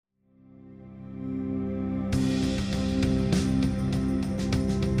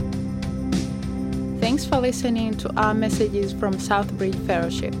Thanks for listening to our messages from Southbridge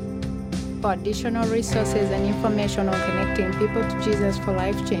Fellowship. For additional resources and information on connecting people to Jesus for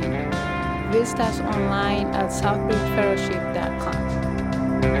life change, visit us online at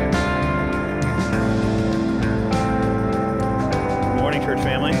southbridgefellowship.com. Good morning, church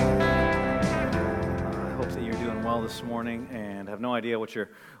family. I hope that you're doing well this morning and have no idea what your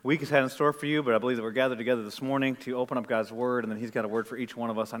week has had in store for you, but I believe that we're gathered together this morning to open up God's Word, and then He's got a word for each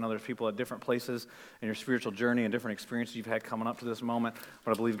one of us. I know there's people at different places in your spiritual journey and different experiences you've had coming up to this moment,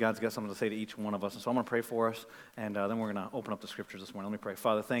 but I believe God's got something to say to each one of us. And so I'm going to pray for us, and then we're going to open up the Scriptures this morning. Let me pray.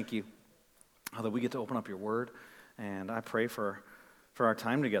 Father, thank you that we get to open up your Word, and I pray for our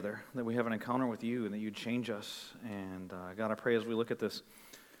time together, that we have an encounter with you and that you'd change us. And God, I pray as we look at this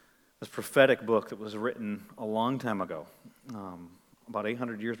prophetic book that was written a long time ago, about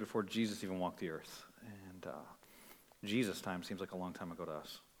 800 years before Jesus even walked the earth. And Jesus' time seems like a long time ago to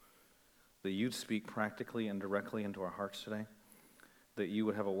us. That you'd speak practically and directly into our hearts today, that you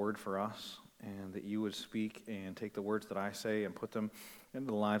would have a word for us, and that you would speak and take the words that I say and put them into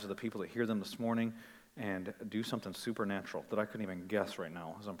the lives of the people that hear them this morning and do something supernatural that I couldn't even guess right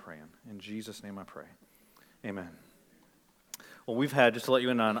now as I'm praying. In Jesus' name I pray. Amen. Well, we've had, just to let you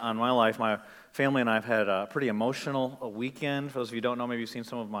in on my life, my family and I have had a pretty emotional weekend. For those of you who don't know, maybe you've seen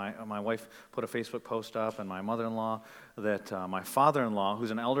some of my wife put a Facebook post up, and my mother-in-law, that my father-in-law, who's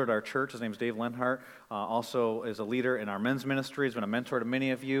an elder at our church, his name's Dave Lenhart, also is a leader in our men's ministry, has been a mentor to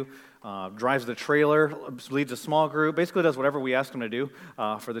many of you, drives the trailer, leads a small group, basically does whatever we ask him to do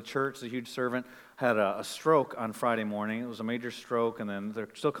for the church. He's a huge servant. Had a stroke on Friday morning. It was a major stroke, and then they're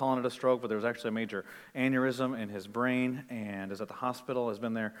still calling it a stroke, but there was actually a major aneurysm in his brain, and is at the hospital, has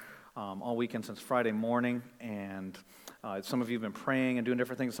been there all weekend since Friday morning, and some of you have been praying and doing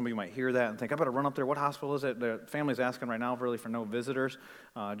different things. Some of you might hear that and think, I better run up there. What hospital is it? The family's asking right now really for no visitors,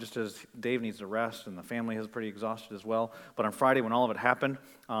 just as Dave needs to rest, and the family is pretty exhausted as well. But on Friday, when all of it happened,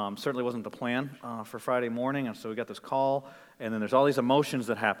 certainly wasn't the plan for Friday morning, and so we got this call, and then there's all these emotions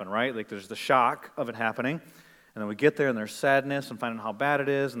that happen, right? Like there's the shock of it happening, and then we get there, and there's sadness and finding out how bad it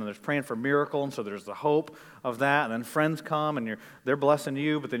is, and then there's praying for a miracle, and so there's the hope of that, and then friends come, and they're blessing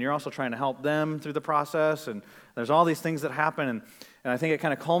you, but then you're also trying to help them through the process, and there's all these things that happen, and I think it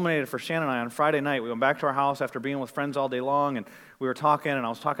kind of culminated for Shannon and I on Friday night. We went back to our house after being with friends all day long, and we were talking, and I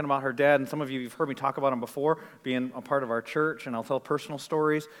was talking about her dad, and some of you have heard me talk about him before, being a part of our church, and I'll tell personal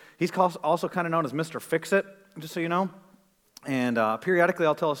stories. He's also kind of known as Mr. Fix-It, just so you know. And periodically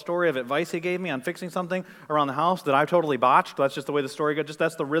I'll tell a story of advice he gave me on fixing something around the house that I totally botched. That's just the way the story goes.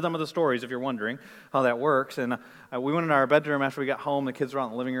 That's the rhythm of the stories, if you're wondering how that works. And we went into our bedroom after we got home. The kids were out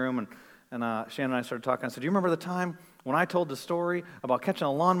in the living room, and Shannon and I started talking. I said, do you remember the time when I told the story about catching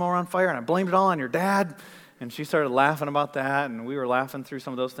a lawnmower on fire and I blamed it all on your dad? And she started laughing about that, and we were laughing through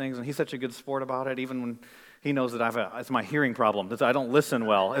some of those things. And he's such a good sport about it, even when he knows that it's my hearing problem. That I don't listen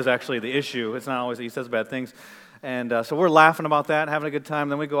well is actually the issue. It's not always that he says bad things. And so we're laughing about that, having a good time.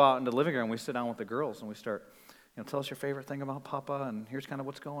 Then we go out into the living room, and we sit down with the girls, and we start, tell us your favorite thing about Papa, and here's kind of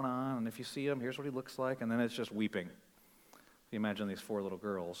what's going on, and if you see him, here's what he looks like, and then it's just weeping. You imagine these 4 little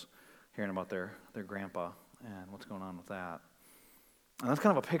girls hearing about their grandpa and what's going on with that. And that's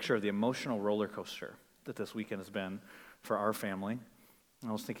kind of a picture of the emotional roller coaster that this weekend has been for our family. And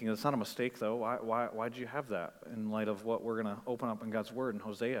I was thinking, it's not a mistake, though. Why did you have that in light of what we're going to open up in God's Word in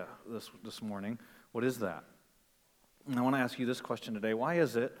Hosea this morning? What is that? And I want to ask you this question today. Why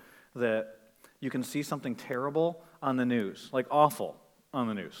is it that you can see something terrible on the news, like awful on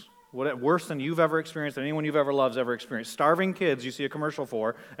the news, worse than you've ever experienced, than anyone you've ever loved has ever experienced? Starving kids you see a commercial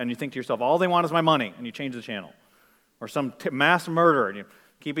for, and you think to yourself, all they want is my money, and you change the channel. Or some mass murder, and you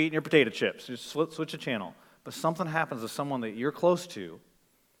keep eating your potato chips. You just switch the channel. But something happens to someone that you're close to,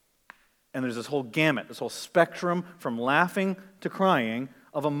 and there's this whole gamut, this whole spectrum from laughing to crying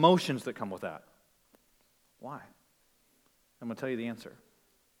of emotions that come with that. Why? I'm going to tell you the answer.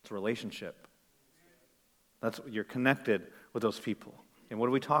 It's a relationship. You're connected with those people. And what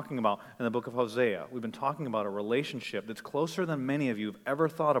are we talking about in the book of Hosea? We've been talking about a relationship that's closer than many of you have ever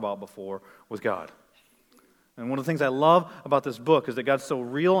thought about before with God. And one of the things I love about this book is that God's so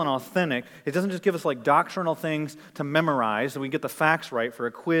real and authentic. It doesn't just give us like doctrinal things to memorize, and we get the facts right for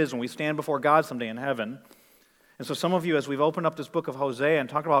a quiz when we stand before God someday in heaven. And so some of you, as we've opened up this book of Hosea and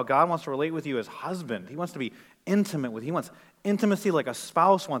talked about how God wants to relate with you as husband, He wants to be intimate with you. He wants intimacy like a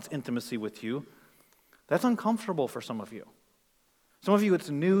spouse wants intimacy with you. That's uncomfortable for some of you. Some of you, it's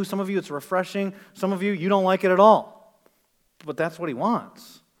new. Some of you, it's refreshing. Some of you, you don't like it at all. But that's what He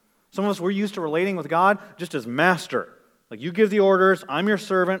wants. Some of us, we're used to relating with God just as master. Like, you give the orders, I'm your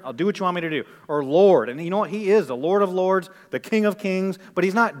servant, I'll do what you want me to do. Or Lord. And you know what? He is the Lord of lords, the King of kings. But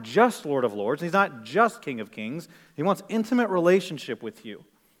he's not just Lord of lords. He's not just King of kings. He wants intimate relationship with you.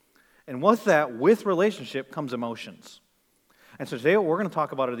 And with that, with relationship comes emotions. And so today what we're going to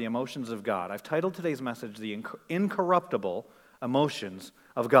talk about are the emotions of God. I've titled today's message, The Incorruptible Emotions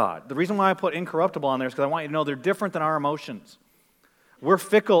of God. The reason why I put incorruptible on there is because I want you to know they're different than our emotions. We're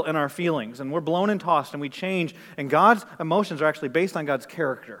fickle in our feelings, and we're blown and tossed, and we change. And God's emotions are actually based on God's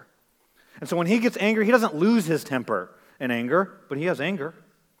character. And so when he gets angry, he doesn't lose his temper in anger, but he has anger.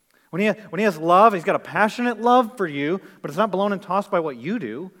 When he has love, he's got a passionate love for you, but it's not blown and tossed by what you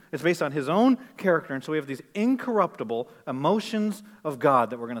do. It's based on his own character. And so we have these incorruptible emotions of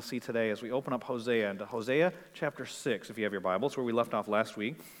God that we're going to see today as we open up Hosea, into Hosea chapter 6, if you have your Bibles, where we left off last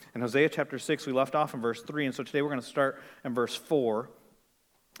week. In Hosea chapter 6, we left off in verse 3, and so today we're going to start in verse 4.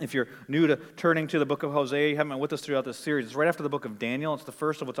 If you're new to turning to the book of Hosea, you haven't been with us throughout this series, it's right after the book of Daniel. It's the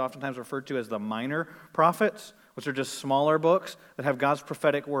first of what's oftentimes referred to as the minor prophets, which are just smaller books that have God's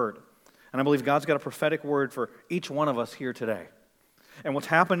prophetic word. And I believe God's got a prophetic word for each one of us here today. And what's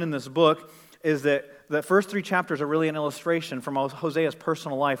happened in this book is that the first 3 chapters are really an illustration from Hosea's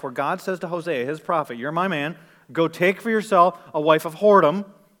personal life, where God says to Hosea, his prophet, you're my man, go take for yourself a wife of whoredom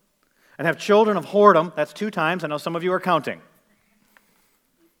and have children of whoredom. That's 2 times. I know some of you are counting.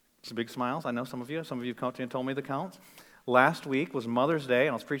 Some big smiles. I know some of you counted and told me the counts. Last week was Mother's Day, and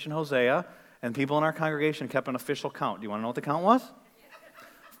I was preaching Hosea, and people in our congregation kept an official count. Do you want to know what the count was?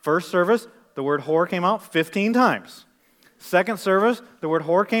 First service, the word whore came out 15 times. Second service, the word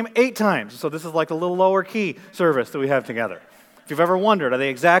whore came 8 times. So this is like a little lower key service that we have together. If you've ever wondered, are they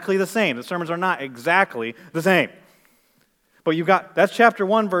exactly the same? The sermons are not exactly the same. But that's chapter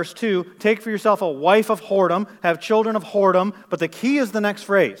 1, verse 2. Take for yourself a wife of whoredom, have children of whoredom. But the key is the next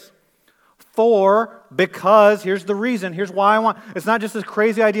phrase. For, because, here's the reason, here's why I want. It's not just this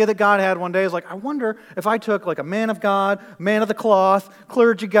crazy idea that God had one day. It's like, I wonder if I took like a man of God, man of the cloth,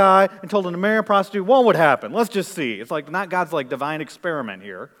 clergy guy, and told him to marry a prostitute, what would happen? Let's just see. It's like not God's like divine experiment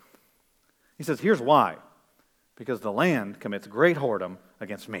here. He says, here's why. Because the land commits great whoredom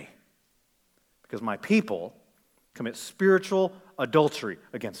against me. Because my people commit spiritual adultery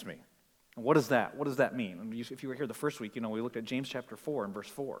against me. And what is that? What does that mean? If you were here the first week, we looked at James chapter 4 and verse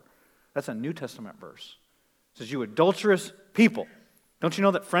 4. That's a New Testament verse. It says, you adulterous people. Don't you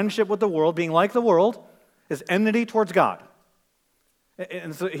know that friendship with the world, being like the world, is enmity towards God?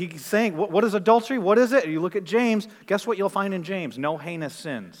 And so he's saying, what is adultery? What is it? You look at James, guess what you'll find in James? No heinous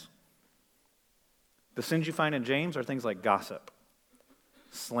sins. The sins you find in James are things like gossip,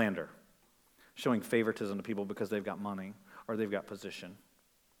 slander, showing favoritism to people because they've got money or they've got position,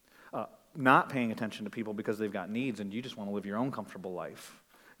 not paying attention to people because they've got needs and you just want to live your own comfortable life.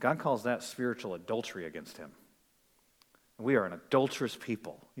 God calls that spiritual adultery against him. We are an adulterous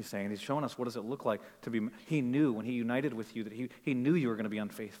people, he's saying. He's showing us what does it look like to be. He knew when he united with you that he knew you were going to be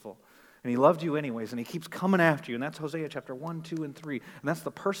unfaithful. And he loved you anyways, and he keeps coming after you. And that's Hosea chapter 1, 2, and 3. And that's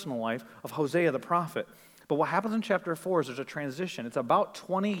the personal life of Hosea the prophet. But what happens in chapter 4 is there's a transition. It's about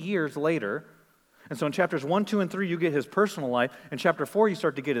 20 years later. And so in chapters 1, 2, and 3, you get his personal life. In chapter 4, you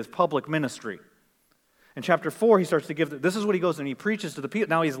start to get his public ministry. In chapter 4, he starts to give, this is what he goes and he preaches to the people.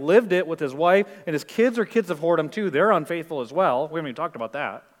 Now he's lived it with his wife, and his kids are kids of whoredom too. They're unfaithful as well. We haven't even talked about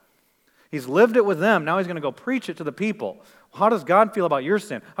that. He's lived it with them. Now he's going to go preach it to the people. How does God feel about your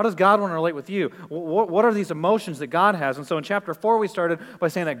sin? How does God want to relate with you? What are these emotions that God has? And so in chapter 4, we started by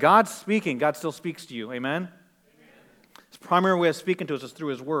saying that God's speaking. God still speaks to you. Amen? His primary way of speaking to us is through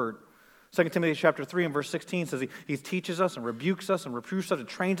his word. 2 Timothy chapter 3 and verse 16 says he teaches us and rebukes us and reproves us and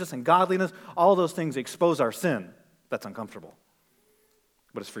trains us in godliness. All those things expose our sin. That's uncomfortable.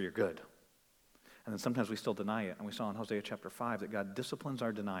 But it's for your good. And then sometimes we still deny it. And we saw in Hosea chapter 5 that God disciplines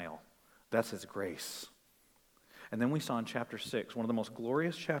our denial. That's his grace. And then we saw in chapter 6, one of the most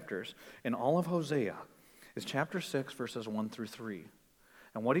glorious chapters in all of Hosea is chapter 6, verses 1 through 3.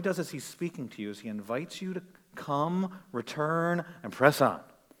 And what he does as he's speaking to you is he invites you to come, return, and press on.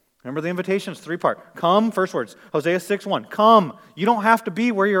 Remember the invitation is 3-part. Come, first words, Hosea 6:1. Come. You don't have to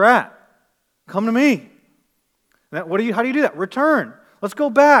be where you're at. Come to me. How do you do that? Return. Let's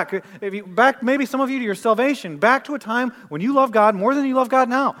go back. Back maybe some of you to your salvation. Back to a time when you love God more than you love God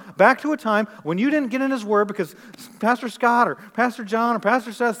now. Back to a time when you didn't get in his word because Pastor Scott or Pastor John or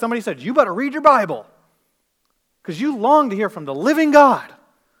Pastor Seth, somebody said, you better read your Bible. Because you long to hear from the living God.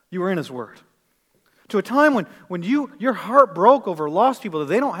 You were in his word. To a time when your heart broke over lost people, that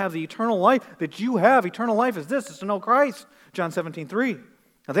they don't have the eternal life that you have. Eternal life is this, is to know Christ. John 17:3.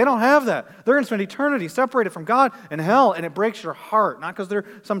 Now, they don't have that. They're going to spend eternity separated from God in hell, and it breaks your heart, not because there's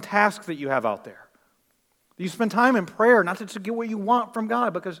some task that you have out there. You spend time in prayer, not to get what you want from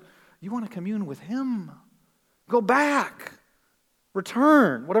God, because you want to commune with Him. Go back.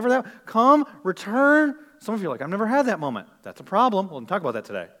 Return. Whatever that. Come, return. Some of you are like, I've never had that moment. That's a problem. We'll talk about that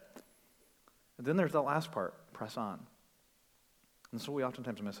today. And then there's the last part. Press on. And that's what we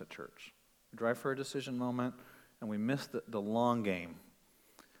oftentimes miss at church. We drive for a decision moment, and we miss the long game.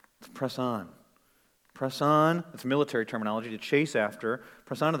 Press on. Press on. It's military terminology, to chase after.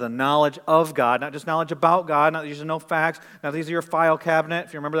 Press on to the knowledge of God, not just knowledge about God, not that you just know facts, not that these are your file cabinet,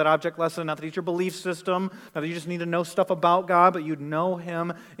 if you remember that object lesson, not that it's your belief system, not that you just need to know stuff about God, but you know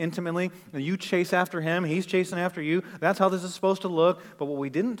Him intimately, and you chase after Him, He's chasing after you. That's how this is supposed to look. But what we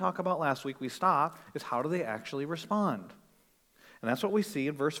didn't talk about last week, we stopped, is how do they actually respond? And that's what we see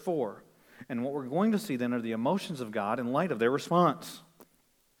in verse 4. And what we're going to see then are the emotions of God in light of their response.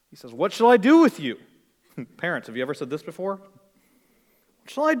 He says, what shall I do with you? Parents, have you ever said this before? What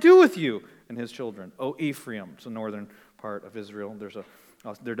shall I do with you and his children? O Ephraim, it's the northern part of Israel.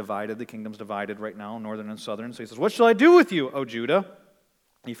 They're divided. The kingdom's divided right now, northern and southern. So he says, what shall I do with you, O Judah?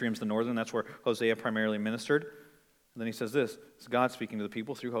 Ephraim's the northern. That's where Hosea primarily ministered. And then he says this. It's God speaking to the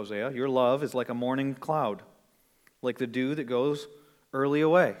people through Hosea. Your love is like a morning cloud, like the dew that goes early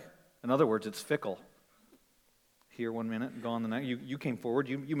away. In other words, it's fickle. Here 1 minute, gone the next. You came forward,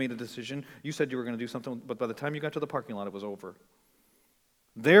 you made a decision, you said you were going to do something, but by the time you got to the parking lot, it was over.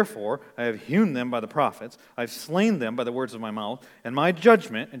 Therefore, I have hewn them by the prophets, I've slain them by the words of my mouth, and my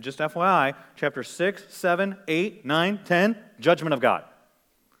judgment, and just FYI, chapter 6, 7, 8, 9, 10, judgment of God.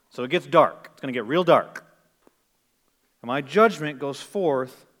 So it gets dark. It's going to get real dark. And my judgment goes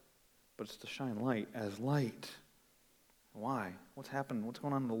forth, but it's to shine light as light. Why? What's happened? What's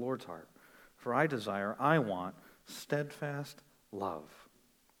going on in the Lord's heart? For I want steadfast love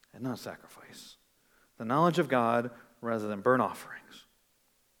and not sacrifice. The knowledge of God rather than burnt offerings.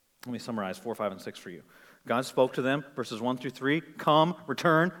 Let me summarize 4, 5, and 6 for you. God spoke to them, verses 1 through 3. Come,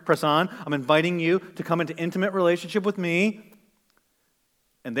 return, press on. I'm inviting you to come into intimate relationship with me.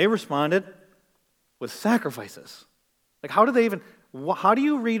 And they responded with sacrifices. Like, how do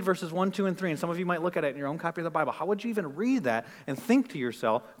you read verses 1, 2, and 3? And some of you might look at it in your own copy of the Bible. How would you even read that and think to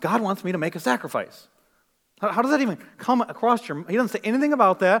yourself, God wants me to make a sacrifice? How does that even come across your mind? He doesn't say anything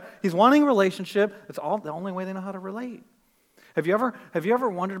about that. He's wanting a relationship. It's the only way they know how to relate. Have you ever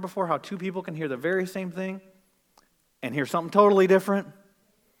wondered before how two people can hear the very same thing and hear something totally different?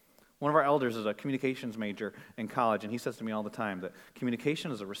 One of our elders is a communications major in college, and he says to me all the time that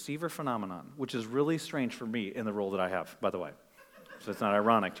communication is a receiver phenomenon, which is really strange for me in the role that I have, by the way. So it's not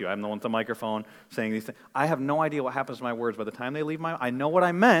ironic to you. I'm the one with the microphone saying these things. I have no idea what happens to my words by the time they leave I know what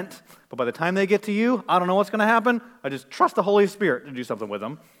I meant, but by the time they get to you, I don't know what's going to happen. I just trust the Holy Spirit to do something with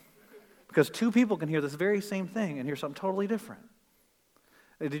them. Because two people can hear this very same thing and hear something totally different.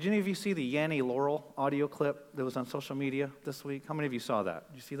 Did any of you see the Yanni Laurel audio clip that was on social media this week? How many of you saw that?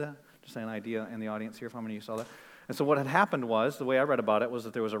 Did you see that? Just an idea in the audience here, how many of you saw that? And so what had happened was, the way I read about it, was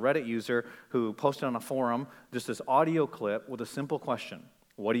that there was a Reddit user who posted on a forum just this audio clip with a simple question.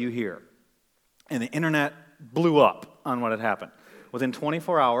 What do you hear? And the internet blew up on what had happened. Within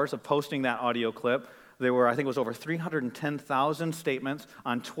 24 hours of posting that audio clip, there were, I think it was over 310,000 statements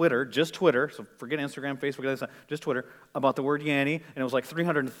on Twitter, just Twitter, so forget Instagram, Facebook, just Twitter, about the word Yanni, and it was like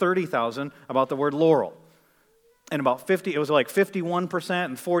 330,000 about the word Laurel. And about 51%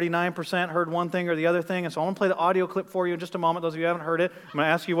 and 49% heard one thing or the other thing. And so I want to play the audio clip for you in just a moment. Those of you who haven't heard it, I'm going to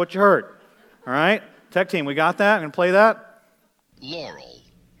ask you what you heard. All right? Tech team, we got that? I'm going to play that. Laurel.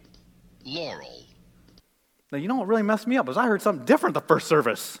 Now, you know what really messed me up was I heard something different the first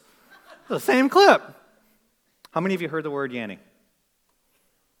service. The same clip. How many of you heard the word Yanni?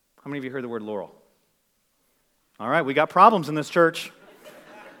 How many of you heard the word Laurel? All right, we got problems in this church.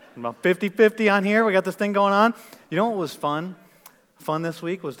 About 50-50 on here. We got this thing going on. You know what was fun? Fun this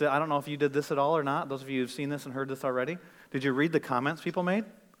week was, I don't know if you did this at all or not. Those of you who've seen this and heard this already. Did you read the comments people made?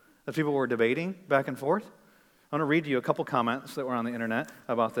 That people were debating back and forth? I want to read you a couple comments that were on the internet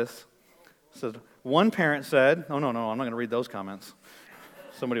about this. So one parent said, no, I'm not going to read those comments.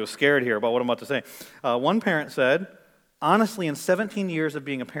 Somebody was scared here about what I'm about to say. One parent said, honestly, in 17 years of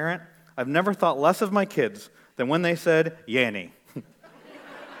being a parent, I've never thought less of my kids than when they said, Yanni.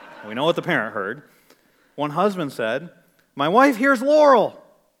 We know what the parent heard. One husband said, my wife hears Laurel.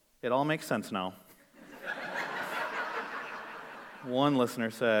 It all makes sense now. One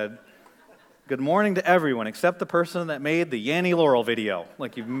listener said, good morning to everyone except the person that made the Yanni Laurel video.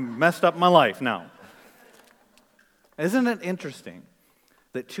 Like, you've messed up my life now. Isn't it interesting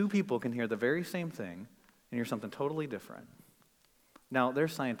that two people can hear the very same thing and hear something totally different? Now,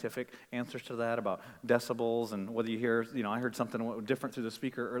 there's scientific answers to that about decibels and whether you hear, I heard something different through the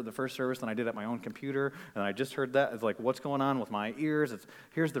speaker or the first service than I did at my own computer, and I just heard that. It's like, what's going on with my ears?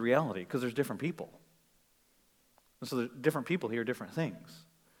 Here's the reality, because there's different people. And so different people hear different things.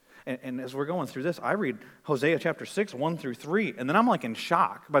 And as we're going through this, I read Hosea chapter 6, 1 through 3, and then I'm like in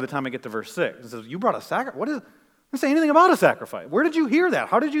shock by the time I get to verse 6. It says, you brought a sacrifice? What is it? It doesn't say anything about a sacrifice. Where did you hear that?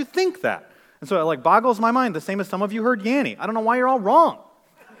 How did you think that? And so it like boggles my mind, the same as some of you heard Yanny. I don't know why you're all wrong.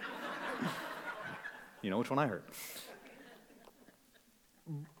 You know which one I heard.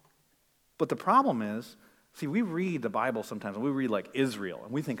 But the problem is, see, we read the Bible sometimes, and we read like Israel,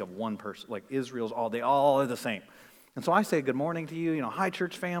 and we think of one person, like Israel's they all are the same. And so I say good morning to you, hi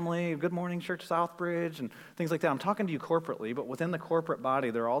church family, good morning church Southbridge, and things like that. I'm talking to you corporately, but within the corporate body,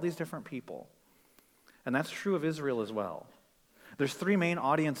 there are all these different people. And that's true of Israel as well. There's three main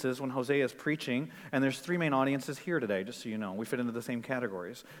audiences when Hosea is preaching, and there's three main audiences here today, just so you know. We fit into the same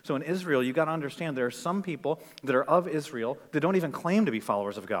categories. So in Israel, you got to understand there are some people that are of Israel that don't even claim to be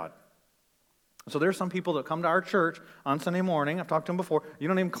followers of God. So there are some people that come to our church on Sunday morning. I've talked to them before. You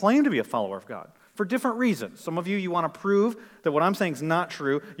don't even claim to be a follower of God for different reasons. Some of you want to prove that what I'm saying is not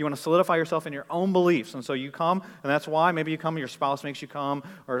true. You want to solidify yourself in your own beliefs. And so you come, and that's why. Maybe you come, your spouse makes you come,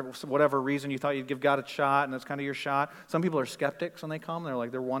 or whatever reason you thought you'd give God a shot, and that's kind of your shot. Some people are skeptics when they come.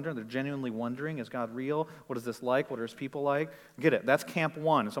 They're wondering. They're genuinely wondering, is God real? What is this like? What are his people like? Get it. That's camp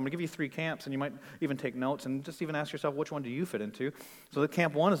one. So I'm going to give you 3 camps, and you might even take notes and just even ask yourself, which one do you fit into? So the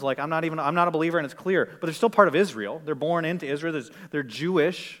camp one is like, I'm not a believer, and it's clear, but they're still part of Israel. They're born into Israel. They're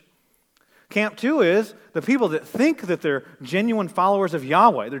Jewish. Camp 2 is the people that think that they're genuine followers of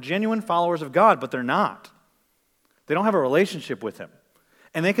Yahweh. They're genuine followers of God, but they're not. They don't have a relationship with him.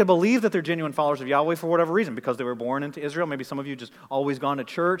 And they could believe that they're genuine followers of Yahweh for whatever reason, because they were born into Israel. Maybe some of you just always gone to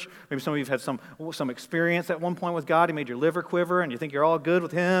church. Maybe some of you have had some experience at one point with God. He made your liver quiver, and you think you're all good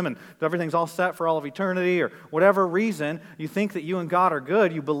with him, and everything's all set for all of eternity, or whatever reason. You think that you and God are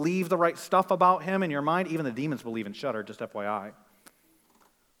good. You believe the right stuff about him in your mind. Even the demons believe and shudder, just FYI.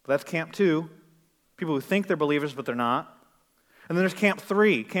 But that's camp 2. People who think they're believers, but they're not. And then there's camp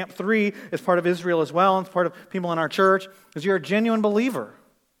 3. Camp 3 is part of Israel as well, and it's part of people in our church, is you're a genuine believer.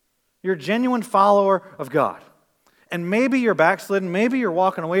 You're a genuine follower of God. And maybe you're backslidden, maybe you're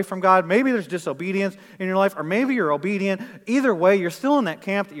walking away from God, maybe there's disobedience in your life, or maybe you're obedient. Either way, you're still in that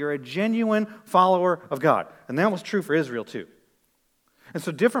camp that you're a genuine follower of God. And that was true for Israel too. And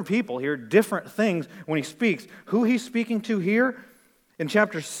so different people hear different things when he speaks. Who he's speaking to here in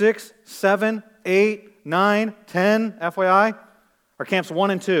chapter 6, 7, 8, 9, 10, FYI, are camps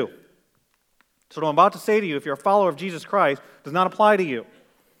 1 and 2. So what I'm about to say to you, if you're a follower of Jesus Christ, does not apply to you.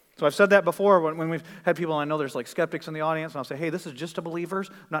 So I've said that before when we've had people, I know there's like skeptics in the audience, and I'll say, hey, this is just to believers.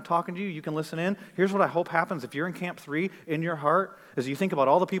 I'm not talking to you. You can listen in. Here's what I hope happens if you're in camp 3 in your heart, is you think about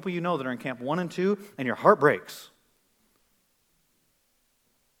all the people you know that are in camp 1 and 2, and your heart breaks.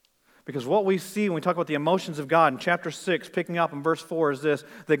 Because what we see when we talk about the emotions of God in chapter 6, picking up in verse 4, is this,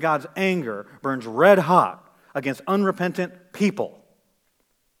 that God's anger burns red hot against unrepentant people.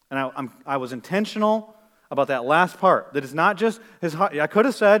 And I was intentional about that last part. That is not just his heart. I could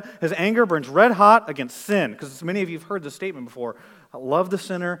have said his anger burns red hot against sin, because many of you have heard this statement before. Love the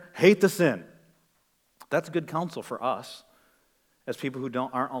sinner, hate the sin. That's good counsel for us as people who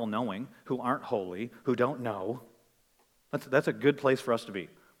aren't all-knowing, who aren't holy, who don't know. That's a good place for us to be.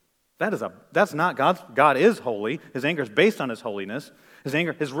 That's not God's. God is holy. His anger is based on his holiness. His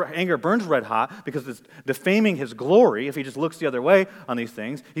anger burns red hot because it's defaming his glory if he just looks the other way on these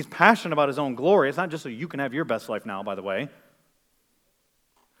things. He's passionate about his own glory. It's not just so you can have your best life now, by the way.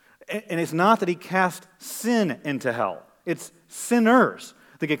 And it's not that he cast sin into hell. It's sinners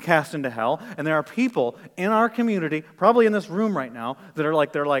that get cast into hell. And there are people in our community, probably in this room right now, that are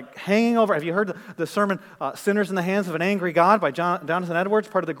they're hanging over. Have you heard the sermon, Sinners in the Hands of an Angry God by Jonathan Edwards,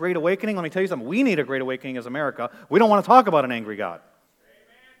 part of the Great Awakening? Let me tell you something. We need a Great Awakening as America. We don't want to talk about an angry God.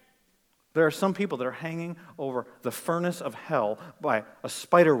 There are some people that are hanging over the furnace of hell by a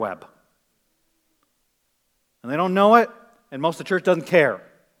spider web. And they don't know it, and most of the church doesn't care.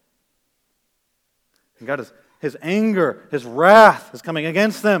 And God is, his anger, his wrath is coming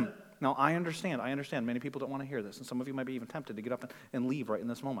against them. Now, I understand. Many people don't want to hear this, and some of you might be even tempted to get up and leave right in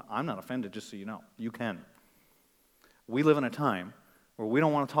this moment. I'm not offended, just so you know. You can. We live in a time where we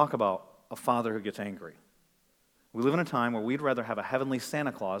don't want to talk about a father who gets angry. We live in a time where we'd rather have a heavenly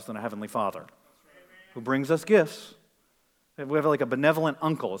Santa Claus than a heavenly Father who brings us gifts. We have like a benevolent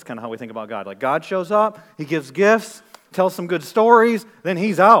uncle is kind of how we think about God. Like God shows up, he gives gifts, tells some good stories, then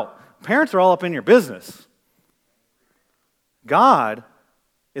he's out. Parents are all up in your business. God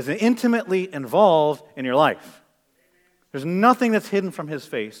is intimately involved in your life. There's nothing that's hidden from his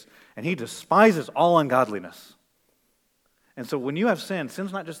face, and he despises all ungodliness. And so when you have sin,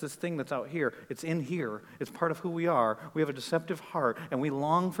 sin's not just this thing that's out here. It's in here. It's part of who we are. We have a deceptive heart, and we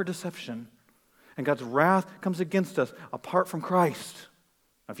long for deception. And God's wrath comes against us apart from Christ.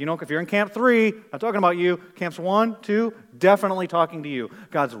 Now, if you're in Camp 3, I'm talking about you. Camps 1, 2, definitely talking to you.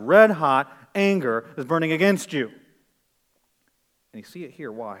 God's red-hot anger is burning against you. And you see it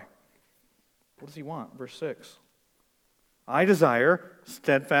here. Why? What does he want? Verse 6. I desire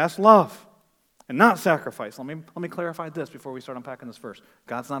steadfast love and not sacrifice. Let me clarify this before we start unpacking this verse.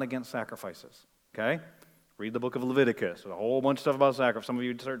 God's not against sacrifices, okay? Read the book of Leviticus. There's a whole bunch of stuff about sacrifice. Some of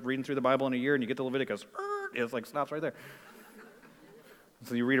you start reading through the Bible in a year and you get to Leviticus. It's like stops right there.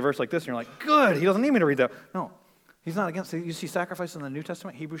 So you read a verse like this and you're like, good, he doesn't need me to read that. No, he's not against it. You see sacrifice in the New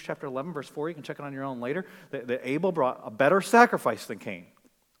Testament, Hebrews chapter 11, verse 4. You can check it on your own later. That Abel brought a better sacrifice than Cain.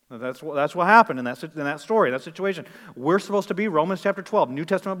 That's what happened in that story, that situation. We're supposed to be, Romans chapter 12, New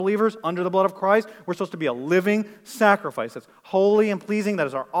Testament believers under the blood of Christ. We're supposed to be a living sacrifice that's holy and pleasing. That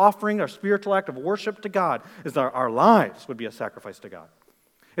is our offering, our spiritual act of worship to God. Is our lives would be a sacrifice to God.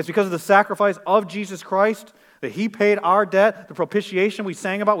 It's because of the sacrifice of Jesus Christ that he paid our debt, the propitiation we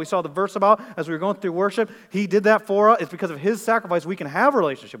sang about, we saw the verse about as we were going through worship. He did that for us. It's because of his sacrifice we can have a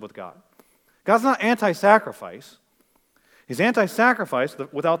relationship with God. God's not anti-sacrifice. He's anti-sacrifice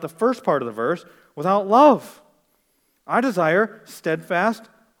without the first part of the verse, without love. I desire steadfast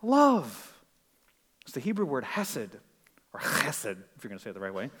love. It's the Hebrew word hesed, or chesed, if you're going to say it the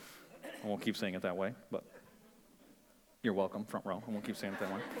right way. I won't keep saying it that way, but you're welcome, front row. I won't keep saying it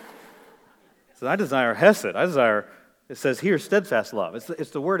that way. So I desire hesed. It says here, steadfast love. It's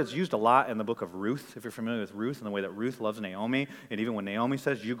the word that's used a lot in the book of Ruth, if you're familiar with Ruth and the way that Ruth loves Naomi. And even when Naomi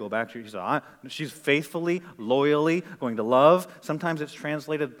says, you go back to she's faithfully, loyally going to love. Sometimes it's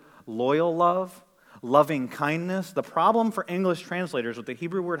translated loyal love, loving kindness. The problem for English translators with the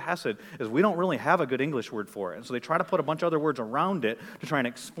Hebrew word hesed is we don't really have a good English word for it. And so they try to put a bunch of other words around it to try and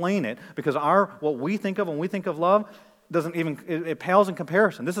explain it because what we think of when we think of love it pales in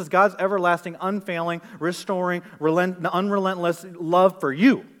comparison. This is God's everlasting, unfailing, restoring, unrelentless love for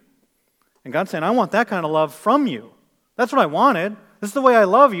you. And God's saying, I want that kind of love from you. That's what I wanted. This is the way I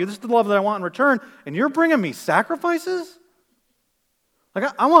love you. This is the love that I want in return. And you're bringing me sacrifices? Like,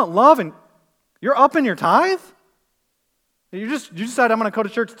 I want love, and you're up in your tithe? You decide I'm going to go to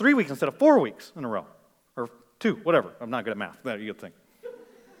church 3 weeks instead of 4 weeks in a row. Or 2, whatever. I'm not good at math. That you could think.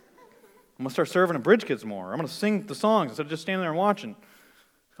 I'm going to start serving in Bridge Kids more. I'm going to sing the songs instead of just standing there and watching.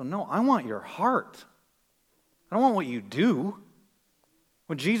 So no, I want your heart. I don't want what you do.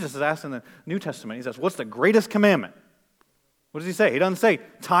 When Jesus is asked in the New Testament, he says, what's the greatest commandment? What does he say? He doesn't say,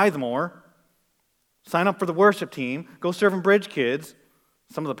 tithe more, sign up for the worship team, go serve in Bridge Kids.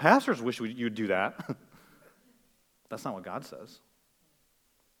 Some of the pastors wish you'd do that. That's not what God says.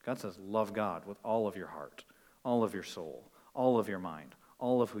 God says, love God with all of your heart, all of your soul, all of your mind,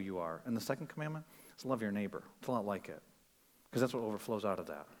 all of who you are. And the second commandment is love your neighbor. It's a lot like it. Because that's what overflows out of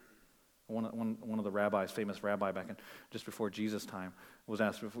that. One of the rabbis, famous rabbi back in just before Jesus' time, was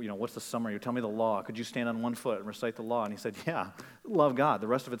asked, what's the summary? Tell me the law. Could you stand on one foot and recite the law? And he said, yeah, love God. The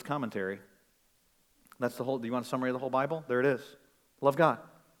rest of it's commentary. That's the whole, do you want a summary of the whole Bible? There it is. Love God.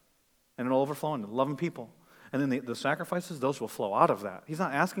 And it'll overflow into loving people. And then the sacrifices, those will flow out of that. He's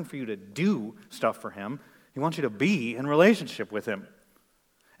not asking for you to do stuff for him. He wants you to be in relationship with him.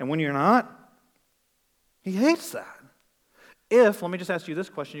 And when you're not, he hates that. Let me just ask you this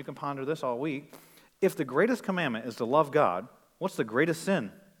question, you can ponder this all week. If the greatest commandment is to love God, what's the greatest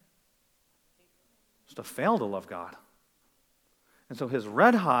sin? It's to fail to love God. And so his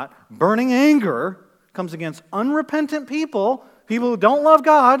red-hot, burning anger comes against unrepentant people who don't love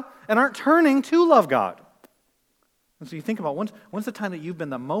God and aren't turning to love God. And so you think about, when's the time that you've been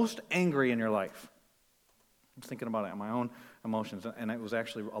the most angry in your life? I was thinking about it in my own emotions, and it was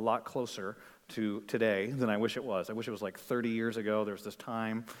actually a lot closer to today than I wish it was. I wish it was like 30 years ago. There was this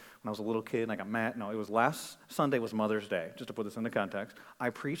time when I was a little kid and I got mad. No, it was last Sunday was Mother's Day, just to put this into context.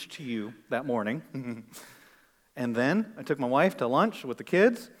 I preached to you that morning, and then I took my wife to lunch with the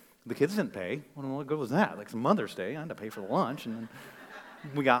kids. The kids didn't pay. What good was that? Like, it's Mother's Day. I had to pay for the lunch, and then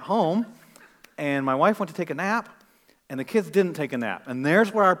we got home, and my wife went to take a nap, and the kids didn't take a nap. And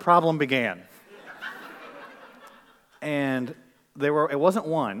there's where our problem began. And it wasn't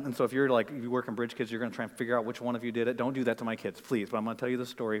one. And so if you work in Bridge Kids, you're going to try and figure out which one of you did it. Don't do that to my kids, please. But I'm going to tell you the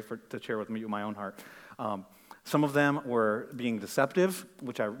story to share with me my own heart. Some of them were being deceptive,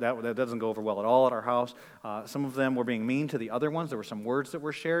 which that doesn't go over well at all at our house. Some of them were being mean to the other ones. There were some words that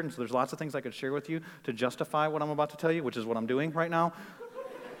were shared. And so there's lots of things I could share with you to justify what I'm about to tell you, which is what I'm doing right now.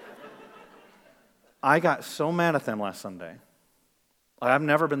 I got so mad at them last Sunday. I've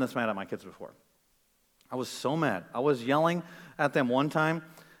never been this mad at my kids before. I was so mad. I was yelling at them one time,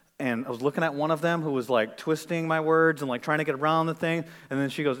 and I was looking at one of them who was like twisting my words and like trying to get around the thing. And then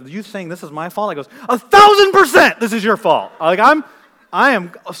she goes, "Are you saying this is my fault?" I goes, 1,000% this is your fault. I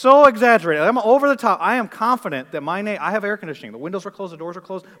am so exaggerating. I'm over the top. I am confident that I have air conditioning. The windows are closed, the doors are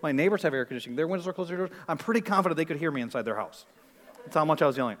closed. My neighbors have air conditioning. Their windows are closed, their doors. I'm pretty confident they could hear me inside their house. That's how much I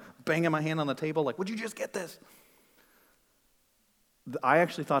was yelling. Banging my hand on the table like, "Would you just get this?" I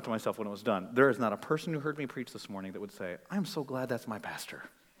actually thought to myself when it was done, there is not a person who heard me preach this morning that would say, "I'm so glad that's my pastor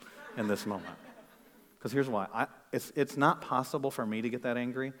in this moment." Because here's why. It's not possible for me to get that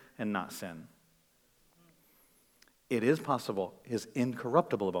angry and not sin. It is possible, his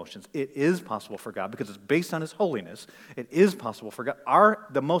incorruptible emotions. It is possible for God because it's based on his holiness. It is possible for God.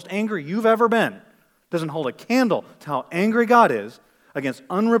 The most angry you've ever been doesn't hold a candle to how angry God is against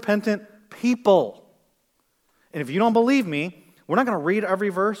unrepentant people. And if you don't believe me, we're not going to read every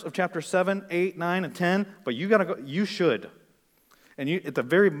verse of chapter 7, 8, 9, and 10, but you should. And at the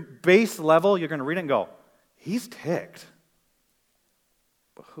very base level, you're going to read it and go, he's ticked.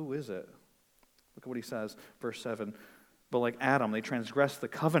 But who is it? Look at what he says, verse 7. But like Adam, they transgressed the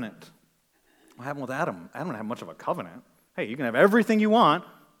covenant. What happened with Adam? Adam didn't have much of a covenant. Hey, you can have everything you want,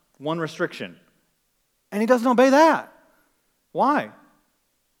 one restriction. And he doesn't obey that. Why?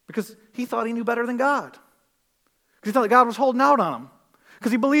 Because he thought he knew better than God. Because he thought that God was holding out on him.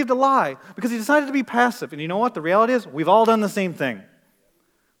 Because he believed a lie. Because he decided to be passive. And you know what? The reality is, we've all done the same thing.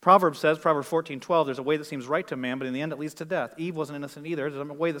 Proverbs says, Proverbs 14:12, there's a way that seems right to man, but in the end it leads to death. Eve wasn't innocent either. There's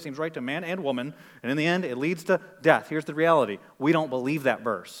a way that seems right to man and woman, and in the end it leads to death. Here's the reality. We don't believe that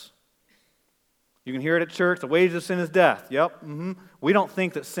verse. You can hear it at church. The wages of sin is death. Yep. We don't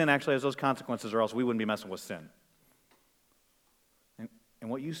think that sin actually has those consequences, or else we wouldn't be messing with sin. And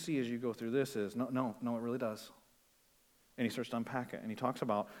what you see as you go through this is, no, it really does. And he starts to unpack it. And he talks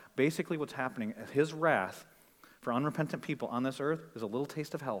about basically what's happening. His wrath for unrepentant people on this earth is a little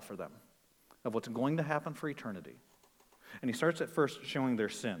taste of hell for them, of what's going to happen for eternity. And he starts at first showing their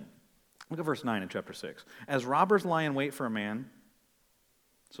sin. Look at verse 9 in chapter 6. As robbers lie in wait for a man,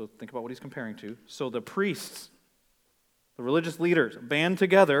 so think about what he's comparing to. So the priests, the religious leaders, band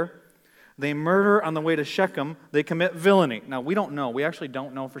together. They murder on the way to Shechem. They commit villainy. Now, we don't know. We actually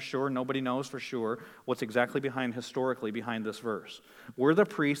don't know for sure. Nobody knows for sure what's exactly historically behind this verse. Were the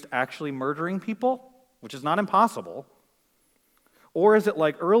priests actually murdering people? Which is not impossible. Or is it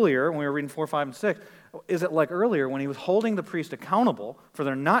like earlier, when we were reading 4, 5, and 6, is it like earlier when he was holding the priest accountable for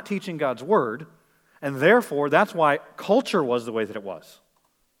their not teaching God's word, and therefore that's why culture was the way that it was?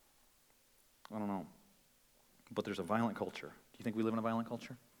 I don't know. But there's a violent culture. Do you think we live in a violent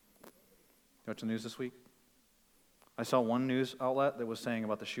culture? You watch the news this week? I saw one news outlet that was saying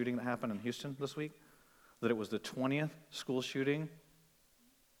about the shooting that happened in Houston this week, that it was the 20th school shooting,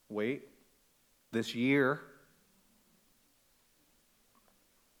 this year.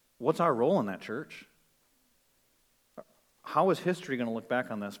 What's our role in that, church? How is history going to look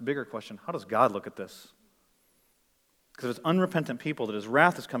back on this? Bigger question, how does God look at this? Because it's unrepentant people that his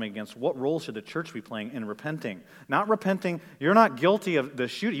wrath is coming against. What role should the church be playing in repenting? Not repenting, you're not guilty of the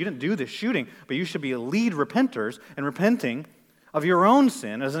shooting. You didn't do the shooting, but you should be lead repenters and repenting of your own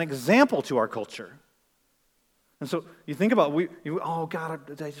sin as an example to our culture. And so you think about, oh God,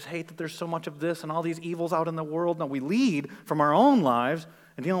 I just hate that there's so much of this and all these evils out in the world. No, we lead from our own lives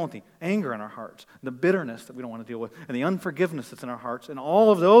and dealing with the anger in our hearts, the bitterness that we don't want to deal with, and the unforgiveness that's in our hearts, and all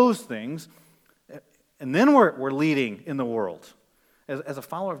of those things. And then we're leading in the world. As a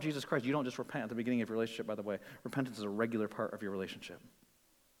follower of Jesus Christ, you don't just repent at the beginning of your relationship, by the way. Repentance is a regular part of your relationship.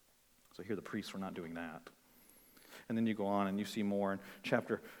 So here the priests were not doing that. And then you go on and you see more in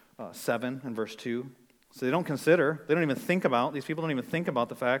chapter 7 and verse 2. So these people don't even think about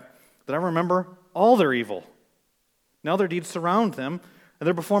the fact that I remember all their evil. Now their deeds surround them, and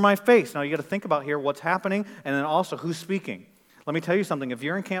they're before my face. Now you got to think about here what's happening, and then also who's speaking. Let me tell you something. If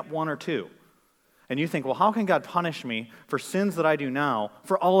you're in camp 1 or 2, and you think, well, how can God punish me for sins that I do now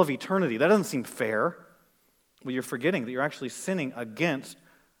for all of eternity? That doesn't seem fair. Well, you're forgetting that you're actually sinning against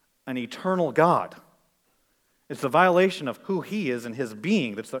an eternal God. It's the violation of who he is and his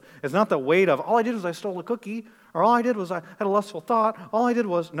being. It's not the weight of, all I did was I stole a cookie, or all I did was I had a lustful thought. All I did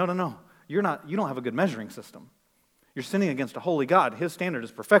was, no. You don't have a good measuring system. You're sinning against a holy God. His standard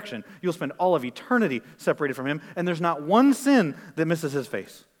is perfection. You'll spend all of eternity separated from him, and there's not one sin that misses his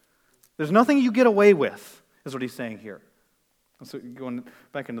face. There's nothing you get away with, is what he's saying here. So going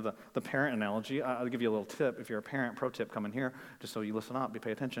back into the parent analogy, I'll give you a little tip. If you're a parent, pro tip coming here, just so you listen up,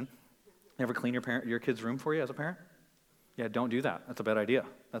 pay attention. You ever clean your kid's room for you as a parent? Yeah, don't do that. That's a bad idea.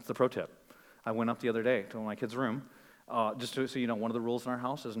 That's the pro tip. I went up the other day to my kid's room. Just so you know, one of the rules in our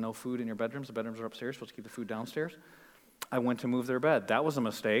house is no food in your bedrooms. The bedrooms are upstairs. You're supposed to keep the food downstairs. I went to move their bed. That was a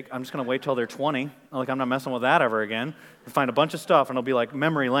mistake. I'm just going to wait till they're 20. I'm not messing with that ever again. Find a bunch of stuff, and it'll be like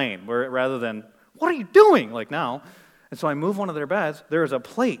memory lane, rather than, what are you doing? Like now. And so I move one of their beds. There is a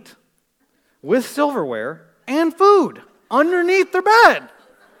plate with silverware and food underneath their bed.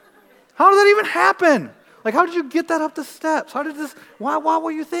 How did that even happen? Like, how did you get that up the steps? Why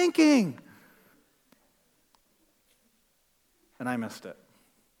were you thinking? And I missed it.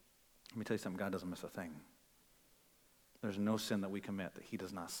 Let me tell you something, God doesn't miss a thing. There's no sin that we commit that he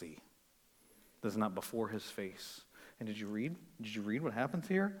does not see. That is not before his face. And did you read? Did you read what happens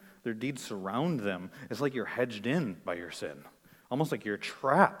here? Their deeds surround them. It's like you're hedged in by your sin. Almost like you're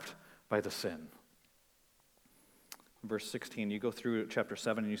trapped by the sin. Verse 16, you go through chapter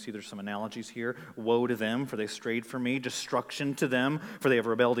 7 and you see there's some analogies here. Woe to them, for they strayed from me. Destruction to them, for they have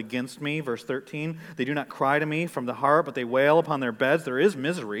rebelled against me. Verse 13, they do not cry to me from the heart, but they wail upon their beds. There is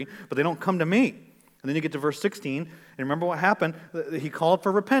misery, but they don't come to me. And then you get to verse 16, and remember what happened. He called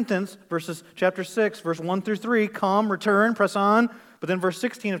for repentance. Chapter 6, verse 1 through 3, come, return, press on. But then verse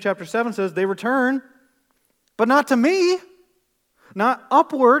 16 of chapter 7 says, they return, but not to me. Not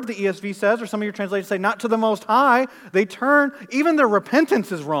upward, the ESV says, or some of your translations say, not to the Most High. They turn. Even their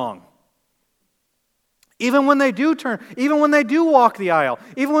repentance is wrong. Even when they do turn, even when they do walk the aisle,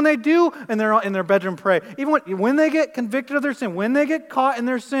 even when they do in their bedroom pray, even when they get convicted of their sin, when they get caught in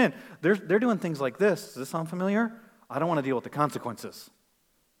their sin, they're doing things like this. Does this sound familiar? I don't want to deal with the consequences.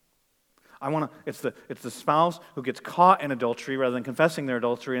 It's the spouse who gets caught in adultery rather than confessing their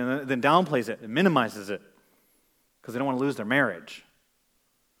adultery and then downplays it and minimizes it because they don't want to lose their marriage.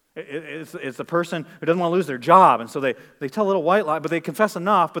 It's the person who doesn't want to lose their job, and so they tell a little white lie, but they confess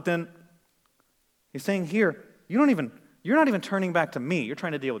enough, but then he's saying here, you're not even turning back to me. You're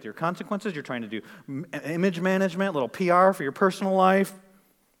trying to deal with your consequences. You're trying to do image management, little PR for your personal life.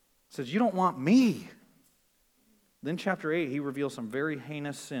 He says, you don't want me. Then chapter 8, he reveals some very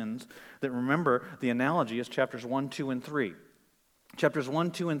heinous sins that, remember, the analogy is chapters 1, 2, and 3. Chapters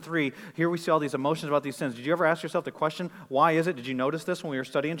 1, 2, and 3, here we see all these emotions about these sins. Did you ever ask yourself the question, why is it, did you notice this when we were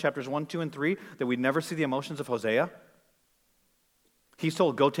studying chapters 1, 2, and 3, that we'd never see the emotions of Hosea? He's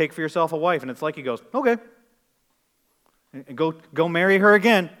told, go take for yourself a wife, and it's like he goes, okay. And go marry her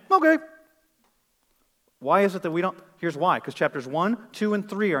again, okay. Why is it that we don't? Here's why, because chapters 1, 2, and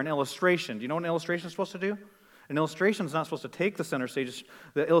 3 are an illustration. Do you know what an illustration is supposed to do? An illustration is not supposed to take the center stage.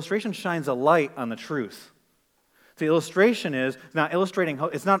 The illustration shines a light on the truth. The illustration is not illustrating,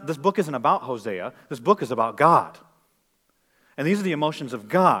 this book isn't about Hosea, this book is about God. And these are the emotions of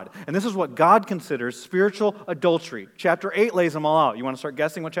God. And this is what God considers spiritual adultery. Chapter 8 lays them all out. You want to start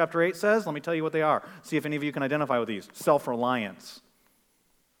guessing what chapter 8 says? Let me tell you what they are. See if any of you can identify with these. Self-reliance.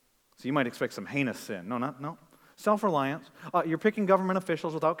 So you might expect some heinous sin. No. Self-reliance. You're picking government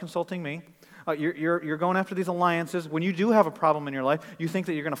officials without consulting me. You're going after these alliances. When you do have a problem in your life, you think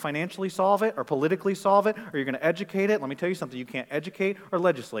that you're going to financially solve it or politically solve it or you're going to educate it. Let me tell you something. You can't educate or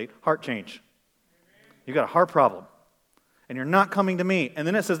legislate heart change. You've got a heart problem. And you're not coming to me. And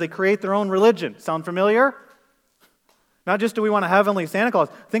then it says they create their own religion. Sound familiar? Not just do we want a heavenly Santa Claus.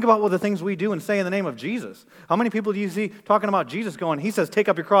 Think about what the things we do and say in the name of Jesus. How many people do you see talking about Jesus going, he says, take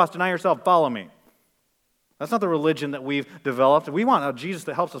up your cross, deny yourself, follow me. That's not the religion that we've developed. We want a Jesus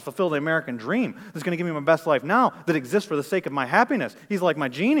that helps us fulfill the American dream, that's going to give me my best life now, that exists for the sake of my happiness. He's like my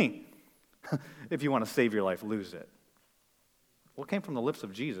genie. If you want to save your life, lose it. What came from the lips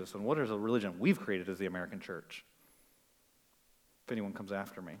of Jesus, and what is a religion we've created as the American church? If anyone comes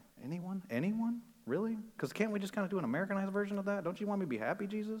after me. Anyone? Anyone? Really? Because can't we just kind of do an Americanized version of that? Don't you want me to be happy,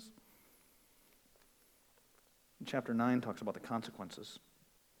 Jesus? Chapter 9 talks about the consequences.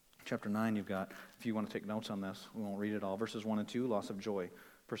 Chapter 9, you've got, if you want to take notes on this, we won't read it all. Verses 1 and 2, loss of joy.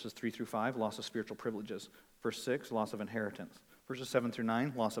 Verses 3 through 5, loss of spiritual privileges. Verse 6, loss of inheritance. Verses 7 through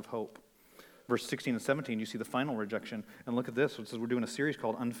 9, loss of hope. Verse 16 and 17, you see the final rejection. And look at this. It says we're doing a series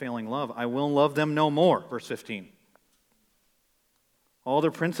called Unfailing Love. I will love them no more. Verse 15. All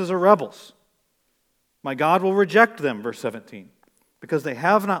their princes are rebels. My God will reject them. Verse 17. Because they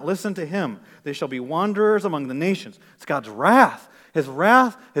have not listened to him. They shall be wanderers among the nations. It's God's wrath. His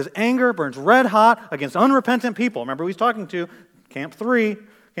wrath, his anger burns red hot against unrepentant people. Remember who he's talking to? Camp 3.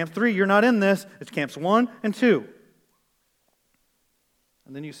 Camp 3, you're not in this. It's camps 1 and 2.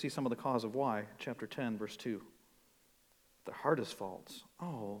 And then you see some of the cause of why. Chapter 10, verse 2. Their heart is false.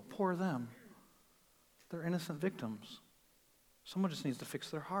 Oh, poor them. They're innocent victims. Someone just needs to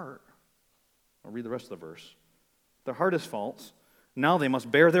fix their heart. I'll read the rest of the verse. Their heart is false. Now they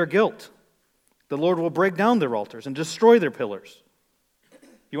must bear their guilt. The Lord will break down their altars and destroy their pillars.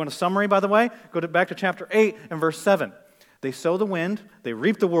 You want a summary, by the way? Go back to chapter 8 and verse 7. They sow the wind, they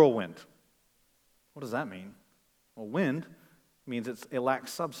reap the whirlwind. What does that mean? Well, wind means it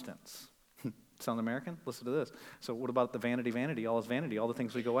lacks substance. Sound American? Listen to this. So what about the vanity? All is vanity, all the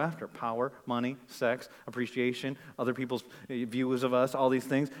things we go after. Power, money, sex, appreciation, other people's views of us, all these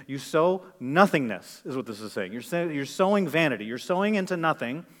things. You sow nothingness, is what this is saying. You're sowing vanity. You're sowing into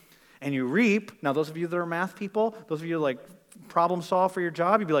nothing, and you reap. Now, those of you that are math people, those of you like problem solve for your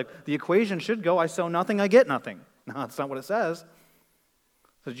job, you'd be like, the equation should go, I sow nothing, I get nothing. No, that's not what it says.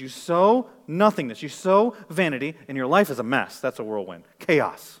 It says you sow nothingness. You sow vanity, and your life is a mess. That's a whirlwind.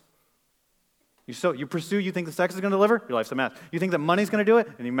 Chaos. You pursue, you think the sex is going to deliver, your life's a mess. You think that money's going to do it,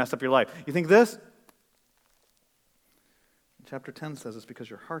 and you mess up your life. You think this? Chapter 10 says it's because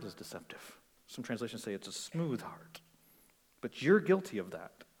your heart is deceptive. Some translations say it's a smooth heart. But you're guilty of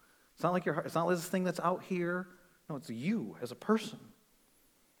that. It's not like your heart, it's not this thing that's out here. No, it's you as a person.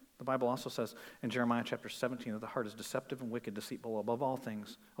 The Bible also says in Jeremiah chapter 17 that the heart is deceptive and wicked, deceitful above all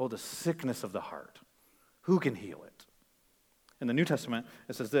things. Oh, the sickness of the heart. Who can heal it? In the New Testament,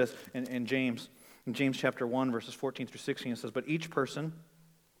 it says this in James chapter 1, verses 14 through 16, it says, but each person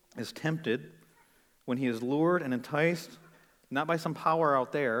is tempted when he is lured and enticed, not by some power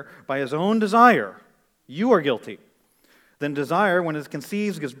out there, by his own desire. You are guilty. Then desire, when it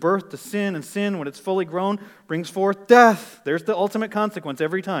conceives, gives birth to sin, and sin, when it's fully grown, brings forth death. There's the ultimate consequence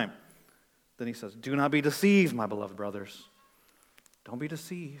every time. Then he says, do not be deceived, my beloved brothers. Don't be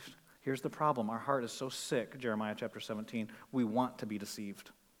deceived. Here's the problem. Our heart is so sick, Jeremiah chapter 17, we want to be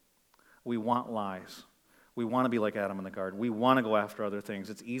deceived. We want lies. We want to be like Adam in the garden. We want to go after other things.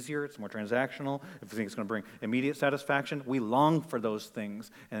 It's easier. It's more transactional. If we think it's going to bring immediate satisfaction, we long for those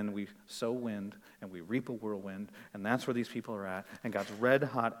things, and we sow wind, and we reap a whirlwind, and that's where these people are at. And God's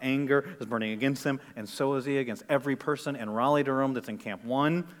red-hot anger is burning against them, and so is he against every person in Raleigh-Durham that's in Camp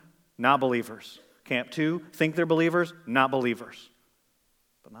 1, not believers. Camp 2, think they're believers, not believers.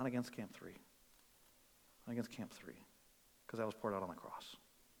 But not against Camp 3. Not against Camp 3, because that was poured out on the cross.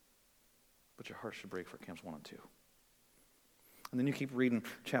 But your heart should break for Camps 1 and 2. And then you keep reading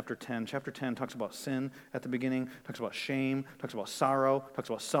chapter 10. Chapter 10 talks about sin at the beginning, talks about shame, talks about sorrow, talks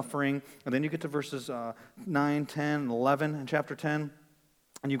about suffering. And then you get to verses 9, 10, and 11 in chapter 10,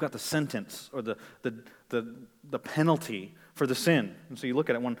 and you've got the sentence, or the penalty for the sin. And so you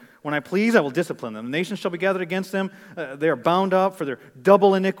look at it, when I please, I will discipline them. The nations shall be gathered against them. They are bound up for their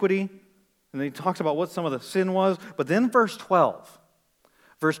double iniquity. And then he talks about what some of the sin was. But then verse 12.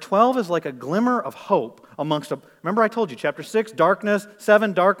 Verse 12 is like a glimmer of hope remember I told you, chapter 6, darkness,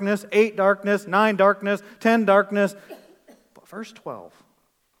 7, darkness, 8, darkness, 9, darkness, 10, darkness. But verse 12,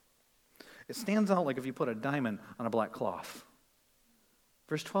 it stands out like if you put a diamond on a black cloth.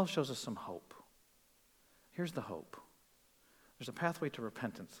 Verse 12 shows us some hope. Here's the hope. There's a pathway to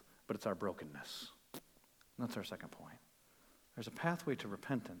repentance, but it's our brokenness. And that's our second point. There's a pathway to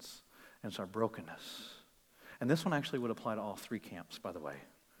repentance, and it's our brokenness. And this one actually would apply to all three camps, by the way.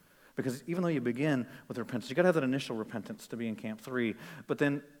 Because even though you begin with repentance, you've got to have that initial repentance to be in Camp 3, but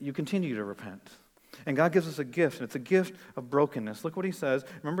then you continue to repent. And God gives us a gift, and it's a gift of brokenness. Look what he says.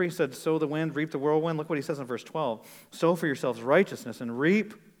 Remember he said, sow the wind, reap the whirlwind? Look what he says in verse 12. Sow for yourselves righteousness and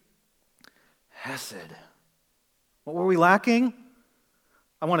reap hesed. What were we lacking?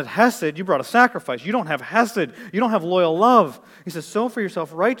 I wanted hesed. You brought a sacrifice. You don't have hesed. You don't have loyal love. He says, sow for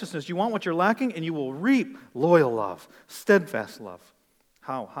yourself righteousness. You want what you're lacking, and you will reap loyal love, steadfast love.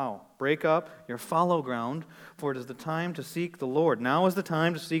 How? Break up your fallow ground, for it is the time to seek the Lord. Now is the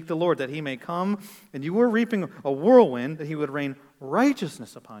time to seek the Lord, that he may come, and you were reaping a whirlwind, that he would rain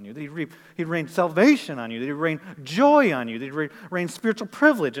righteousness upon you, that he'd rain salvation on you, that he'd rain joy on you, that he'd rain spiritual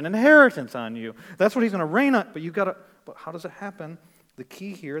privilege and inheritance on you. That's what he's going to rain on, but how does it happen? The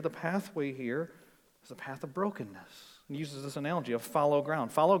key here, the pathway here, is the path of brokenness. He uses this analogy of fallow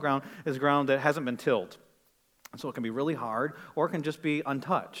ground. Fallow ground is ground that hasn't been tilled. And so it can be really hard, or it can just be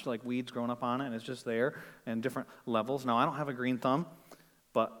untouched, like weeds growing up on it, and it's just there in different levels. Now, I don't have a green thumb,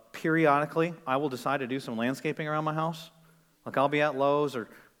 but periodically I will decide to do some landscaping around my house. Like I'll be at Lowe's or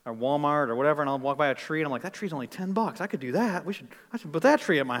Walmart or whatever, and I'll walk by a tree, and I'm like, that tree's only $10. I could do that. I should put that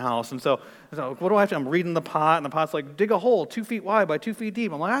tree at my house. And so what do I have to do? I'm reading the pot, and the pot's like, dig a hole 2 feet wide by 2 feet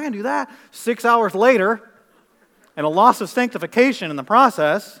deep. I'm like, I can do that. 6 hours later, and a loss of sanctification in the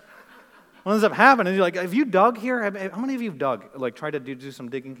process. What ends up happening is you're like, have you dug here? How many of you have dug? Like, tried to do some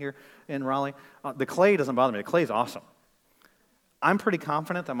digging here in Raleigh? The clay doesn't bother me. The clay is awesome. I'm pretty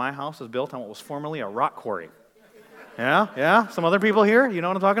confident that my house is built on what was formerly a rock quarry. Yeah? Some other people here? You know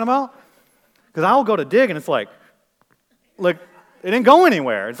what I'm talking about? Because I will go to dig, and it's like it didn't go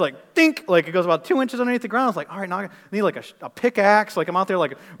anywhere. It's like, think, like it goes about 2 inches underneath the ground. It's like, all right, now I need like a pickaxe. Like I'm out there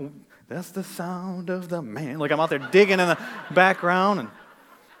like, that's the sound of the man. Like I'm out there digging in the background, and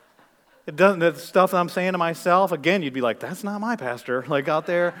it doesn't, the stuff that I'm saying to myself, again, you'd be like, that's not my pastor, like out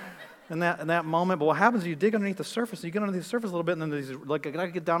there in that moment. But what happens is you dig underneath the surface, and you get underneath the surface a little bit, and then like I got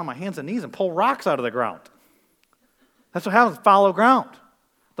to get down on my hands and knees and pull rocks out of the ground. That's what happens, follow ground.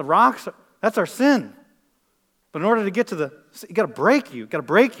 The rocks, that's our sin. But in order to get to you got to break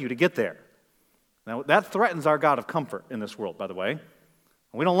you to get there. Now, that threatens our God of comfort in this world, by the way. And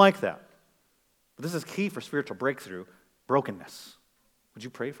we don't like that. But this is key for spiritual breakthrough, brokenness. Would you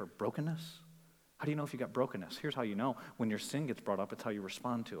pray for brokenness? How do you know if you got brokenness? Here's how you know. When your sin gets brought up, it's how you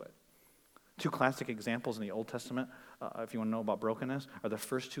respond to it. 2 classic examples in the Old Testament, if you want to know about brokenness, are the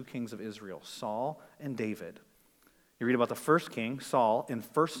first 2 kings of Israel, Saul and David. You read about the first king, Saul, in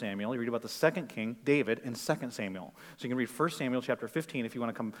 1 Samuel. You read about the second king, David, in 2 Samuel. So you can read 1 Samuel chapter 15 if you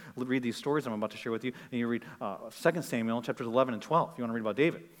want to come read these stories I'm about to share with you. And you read 2 Samuel chapters 11 and 12 if you want to read about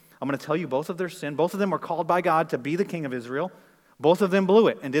David. I'm going to tell you both of their sin. Both of them were called by God to be the king of Israel. Both of them blew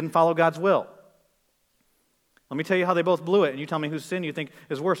it and didn't follow God's will. Let me tell you how they both blew it, and you tell me whose sin you think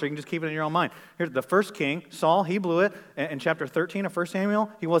is worse, or you can just keep it in your own mind. Here's the first king, Saul, he blew it. In chapter 13 of 1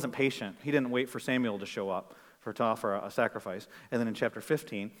 Samuel, he wasn't patient. He didn't wait for Samuel to show up to offer a sacrifice. And then in chapter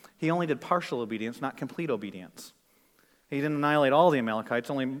 15, he only did partial obedience, not complete obedience. He didn't annihilate all the Amalekites,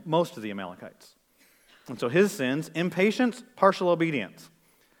 only most of the Amalekites. And so his sins, impatience, partial obedience.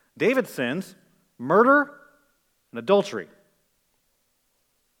 David's sins, murder and adultery.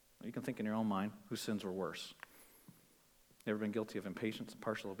 You can think in your own mind whose sins were worse. You ever been guilty of impatience and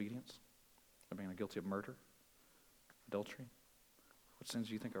partial obedience? Ever been guilty of murder, adultery? What sins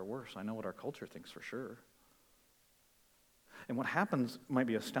do you think are worse? I know what our culture thinks for sure. And what happens might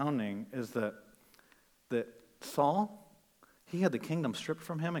be astounding is that Saul, he had the kingdom stripped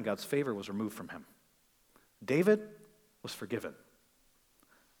from him and God's favor was removed from him. David was forgiven.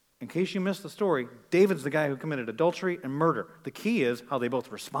 In case you missed the story, David's the guy who committed adultery and murder. The key is how they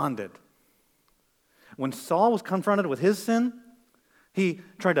both responded. When Saul was confronted with his sin, he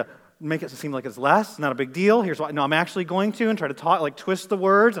tried to make it seem like it's less, not a big deal. Here's why. No, I'm actually going to, and try to talk, like twist the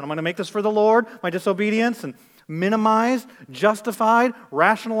words, and I'm going to make this for the Lord, my disobedience, and minimized, justified,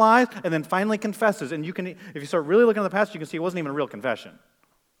 rationalized, and then finally confesses. And you can, if you start really looking at the past, you can see it wasn't even a real confession.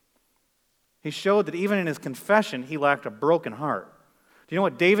 He showed that even in his confession, he lacked a broken heart. Do you know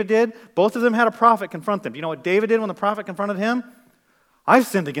what David did? Both of them had a prophet confront them. Do you know what David did when the prophet confronted him? I've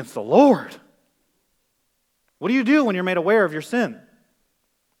sinned against the Lord. What do you do when you're made aware of your sin?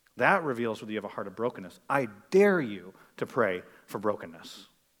 That reveals whether you have a heart of brokenness. I dare you to pray for brokenness.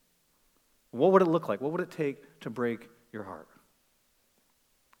 What would it look like? What would it take to break your heart?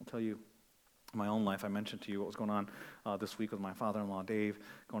 I'll tell you, in my own life, I mentioned to you what was going on this week with my father-in-law, Dave,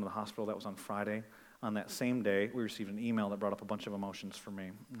 going to the hospital. That was on Friday. On that same day, we received an email that brought up a bunch of emotions for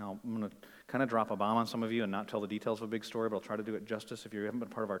me. Now, I'm going to kind of drop a bomb on some of you and not tell the details of a big story, but I'll try to do it justice. If you haven't been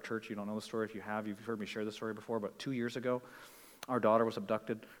part of our church, you don't know the story. If you have, you've heard me share the story before. But 2 years ago, our daughter was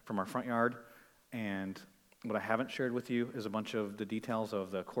abducted from our front yard, and what I haven't shared with you is a bunch of the details of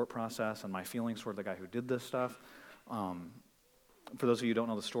the court process and my feelings toward the guy who did this stuff. For those of you who don't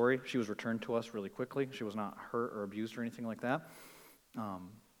know the story, she was returned to us really quickly. She was not hurt or abused or anything like that.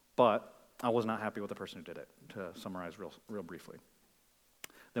 But I was not happy with the person who did it, to summarize real briefly.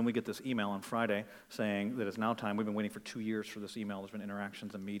 Then we get this email on Friday saying that it's now time. We've been waiting for 2 years for this email. There's been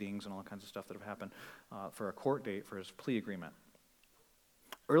interactions and meetings and all kinds of stuff that have happened for a court date for his plea agreement.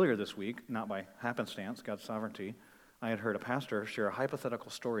 Earlier this week, not by happenstance, God's sovereignty, I had heard a pastor share a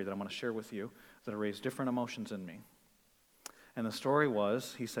hypothetical story that I'm going to share with you that raised different emotions in me. And the story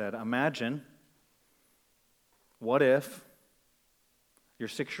was, he said, imagine, what if your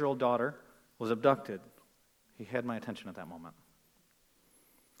 6-year-old daughter was abducted? He had my attention at that moment.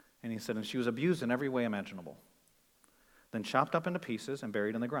 And he said, and she was abused in every way imaginable, then chopped up into pieces and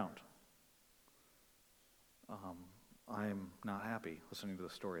buried in the ground. I'm not happy listening to the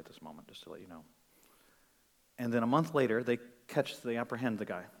story at this moment, just to let you know. And then a month later, they apprehend the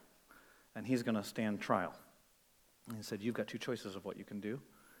guy, and he's going to stand trial. And he said, you've got 2 choices of what you can do.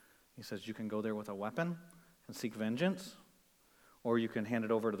 He says, you can go there with a weapon and seek vengeance, or you can hand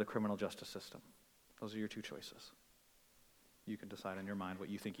it over to the criminal justice system. Those are your 2 choices. You can decide in your mind what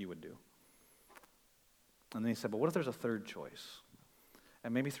you think you would do. And then he said, but what if there's a third choice?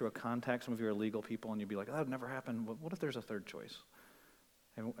 And maybe through a contact, some of you are legal people, and you'd be like, that would never happen. But what if there's a third choice?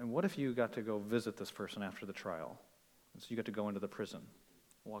 And what if you got to go visit this person after the trial? And so you got to go into the prison,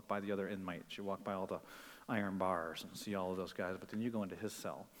 walk by the other inmates, you walk by all the iron bars and see all of those guys, but then you go into his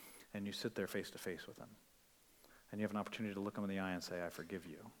cell, and you sit there face to face with him. and you have an opportunity to look them in the eye and say, I forgive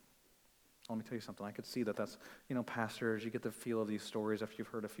you. Let me tell you something. I could see that that's, pastors, you get the feel of these stories after you've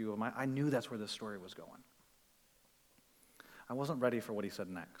heard a few of them. I knew that's where this story was going. I wasn't ready for what he said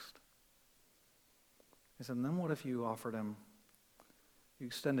next. He said, and then what if you offered him, you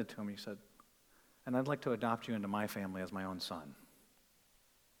extended to him, you said, and I'd like to adopt you into my family as my own son.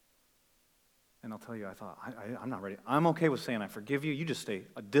 And I'll tell you, I thought, I'm not ready. I'm okay with saying I forgive you. You just stay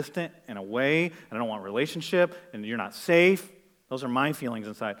distant and away, and I don't want a relationship, and you're not safe. Those are my feelings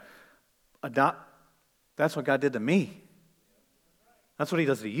inside. That's what God did to me. That's what he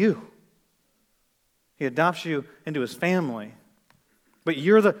does to you. He adopts you into his family. But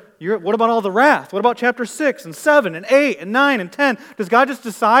what about all the wrath? What about chapter 6 and 7 and 8 and 9 and 10? Does God just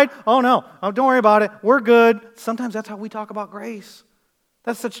decide, oh no, don't worry about it, we're good? Sometimes that's how we talk about grace.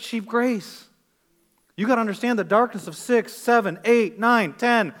 That's such cheap grace. You got to understand the darkness of 6, 7, 8, 9,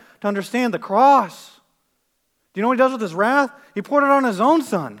 10 to understand the cross. Do you know what he does with his wrath? He poured it on his own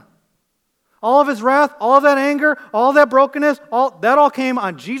son. All of his wrath, all of that anger, all of that brokenness, that all came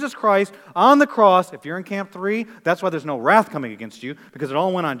on Jesus Christ on the cross. If you're in Camp 3, that's why there's no wrath coming against you, because it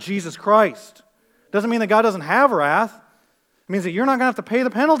all went on Jesus Christ. Doesn't mean that God doesn't have wrath. It means that you're not going to have to pay the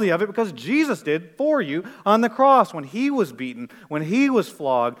penalty of it because Jesus did for you on the cross when he was beaten, when he was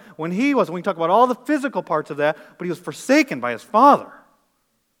flogged, we can talk about all the physical parts of that, but he was forsaken by his Father.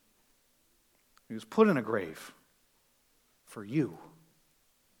 He was put in a grave for you.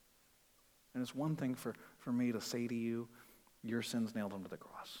 And it's one thing for me to say to you, your sins nailed him to the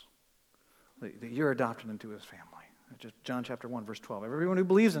cross. That you're adopted into his family. Just John chapter 1, verse 12. Everyone who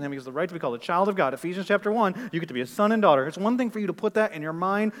believes in him has the right to be called a child of God. Ephesians chapter 1, you get to be a son and daughter. It's one thing for you to put that in your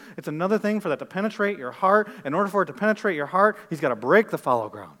mind. It's another thing for that to penetrate your heart. In order for it to penetrate your heart, he's got to break the fallow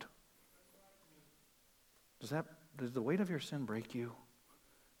ground. Does the weight of your sin break you?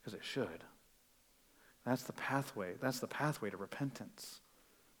 Because it should. That's the pathway. That's the pathway to repentance.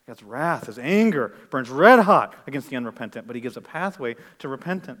 God's wrath, his anger burns red hot against the unrepentant, but he gives a pathway to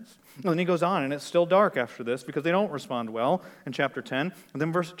repentance. And then he goes on, and it's still dark after this because they don't respond well in chapter 10. And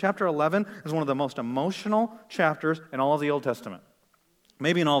then chapter 11 is one of the most emotional chapters in all of the Old Testament,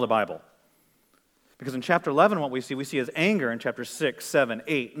 maybe in all the Bible. Because in chapter 11, what we see his anger in chapter 6, 7,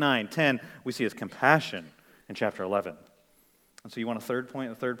 8, 9, 10. We see his compassion in chapter 11. And so you want a third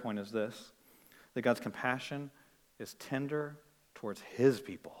point? The third point is this, that God's compassion is tender towards his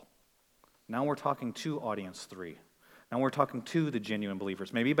people. Now we're talking to audience 3. Now we're talking to the genuine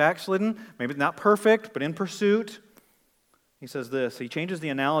believers. Maybe backslidden, maybe not perfect, but in pursuit. He says this. He changes the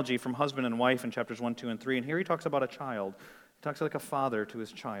analogy from husband and wife in chapters 1, 2, and 3. And here he talks about a child. He talks like a father to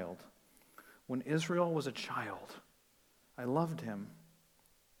his child. When Israel was a child, I loved him.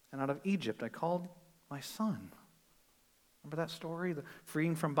 And out of Egypt I called my son. Remember that story? The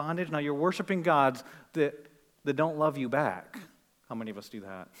freeing from bondage? Now you're worshiping gods that don't love you back. How many of us do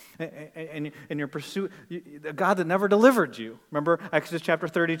that? And in your pursuit, the God that never delivered you. Remember Exodus chapter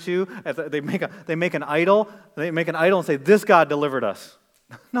 32? They make an idol. They make an idol and say, this God delivered us.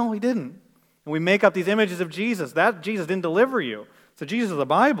 No, he didn't. And we make up these images of Jesus. That Jesus didn't deliver you. It's the Jesus of the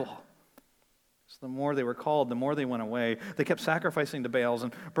Bible. So the more they were called, the more they went away. They kept sacrificing to Baals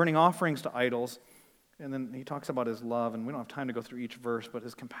and burning offerings to idols. And then he talks about his love, and we don't have time to go through each verse, but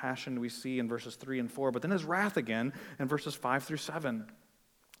his compassion we see in verses 3 and 4, but then his wrath again in verses 5 through 7.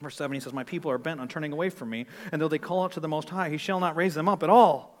 Verse 7, he says, my people are bent on turning away from me, and though they call out to the Most High, he shall not raise them up at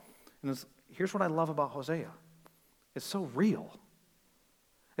all. And here's what I love about Hosea. It's so real.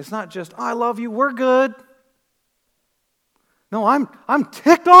 It's not just, I love you, we're good. No, I'm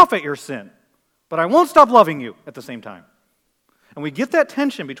ticked off at your sin, but I won't stop loving you at the same time. And we get that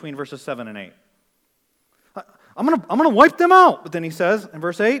tension between verses 7 and 8. I'm gonna wipe them out. But then he says in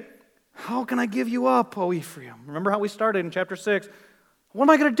verse 8, how can I give you up, O Ephraim? Remember how we started in chapter 6. What am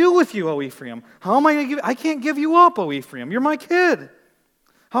I going to do with you, O Ephraim? How am I going to I can't give you up, O Ephraim. You're my kid.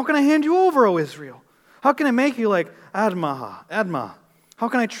 How can I hand you over, O Israel? How can I make you like Admah? How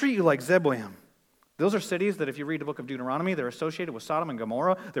can I treat you like Zeboim? Those are cities that if you read the book of Deuteronomy, they're associated with Sodom and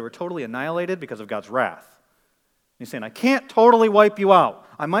Gomorrah. They were totally annihilated because of God's wrath. He's saying, I can't totally wipe you out.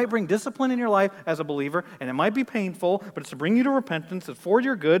 I might bring discipline in your life as a believer, and it might be painful, but it's to bring you to repentance. It's for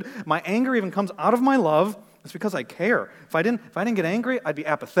your good. My anger even comes out of my love. It's because I care. If I didn't get angry, I'd be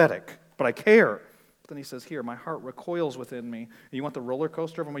apathetic, but I care. But then he says here, my heart recoils within me. You want the roller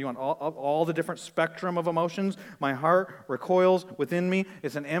coaster of them? You want all the different spectrum of emotions? My heart recoils within me.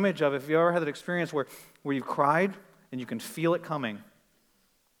 It's an image of, if you ever had that experience where you've cried and you can feel it coming.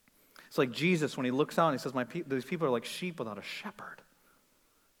 It's like Jesus when he looks out and he says, these people are like sheep without a shepherd.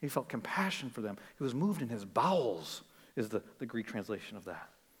 He felt compassion for them. He was moved in his bowels, is the Greek translation of that.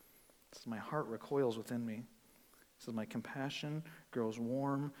 It says, my heart recoils within me. It says, my compassion grows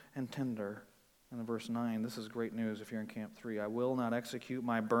warm and tender. And in verse 9, this is great news if you're in Camp 3. I will not execute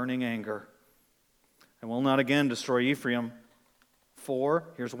my burning anger. I will not again destroy Ephraim. For,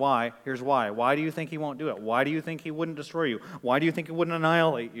 here's why. Here's why. Why do you think he won't do it? Why do you think he wouldn't destroy you? Why do you think he wouldn't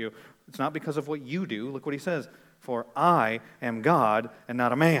annihilate you? It's not because of what you do. Look what he says. For I am God and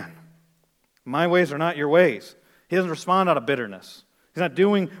not a man. My ways are not your ways. He doesn't respond out of bitterness. He's not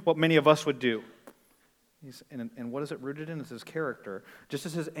doing what many of us would do. And what is it rooted in? It's his character. Just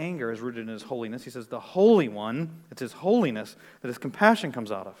as his anger is rooted in his holiness, he says the Holy One, it's his holiness that his compassion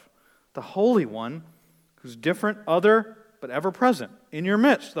comes out of. The Holy One who's different, other, but ever present in your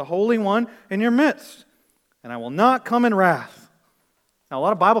midst. The Holy One in your midst. And I will not come in wrath. Now, a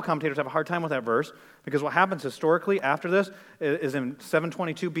lot of Bible commentators have a hard time with that verse because what happens historically after this is in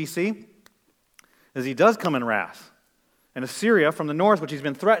 722 BC is he does come in wrath. And Assyria from the north, which he's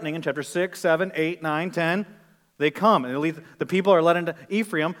been threatening in chapter 6, 7, 8, 9, 10, they come. And the people are led into,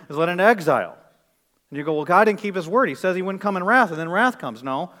 Ephraim is led into exile. And you go, well, God didn't keep his word. He says he wouldn't come in wrath, and then wrath comes.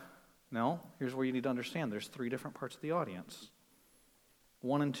 No, here's where you need to understand. There's three different parts of the audience.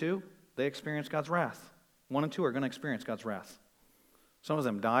 1 and 2, they experience God's wrath. 1 and 2 are going to experience God's wrath. Some of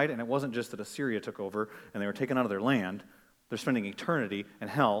them died, and it wasn't just that Assyria took over and they were taken out of their land. They're spending eternity in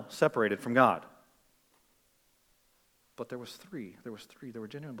hell, separated from God. But there was three. There were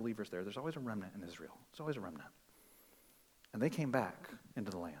genuine believers there. There's always a remnant in Israel. There's always a remnant. And they came back into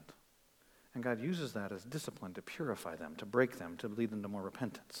the land. And God uses that as discipline to purify them, to break them, to lead them to more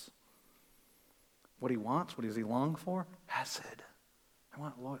repentance. What he wants, what does he long for? Hesed.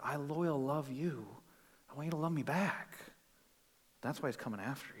 I loyal love you. I want you to love me back. That's why he's coming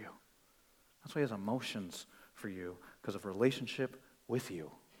after you. That's why he has emotions for you, because of relationship with you.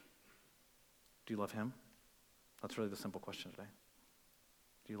 Do you love him? That's really the simple question today.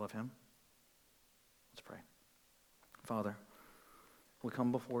 Do you love him? Let's pray. Father, we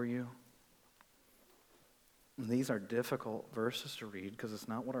come before you. And these are difficult verses to read because it's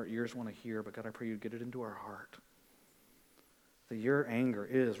not what our ears want to hear, but God, I pray you get it into our heart. That your anger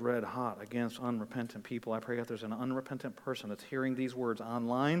is red hot against unrepentant people. I pray that there's an unrepentant person that's hearing these words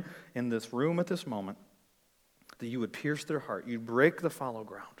online in this room at this moment, that you would pierce their heart. You'd break the fallow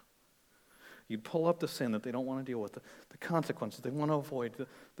ground. You'd pull up the sin that they don't want to deal with, the consequences they want to avoid,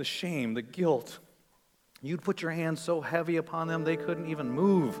 the shame, the guilt. You'd put your hands so heavy upon them they couldn't even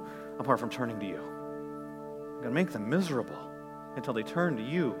move apart from turning to you. God, make them miserable until they turn to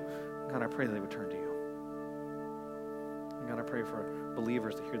you. God, I pray that they would turn to you. And God, I pray for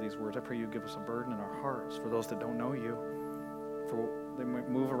believers to hear these words. I pray you give us a burden in our hearts for those that don't know you. For they might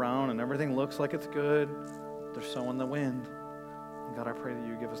move around and everything looks like it's good. They're sowing the wind. And God, I pray that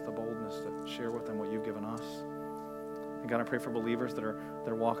you give us the boldness to share with them what you've given us. And God, I pray for believers that are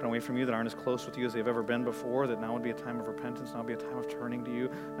walking away from you, that aren't as close with you as they've ever been before, that now would be a time of repentance, now would be a time of turning to you,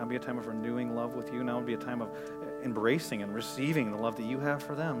 now would be a time of renewing love with you, now would be a time of embracing and receiving the love that you have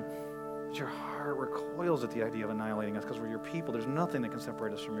for them. That your heart recoils at the idea of annihilating us because we're your people. There's nothing that can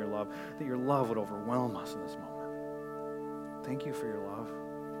separate us from your love, that your love would overwhelm us in this moment. Thank you for your love.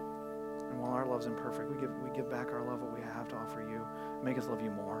 And while our love's imperfect, we give back our love, what we have to offer you. Make us love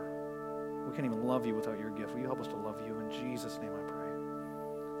you more. We can't even love you without your gift. Will you help us to love you? In Jesus' name.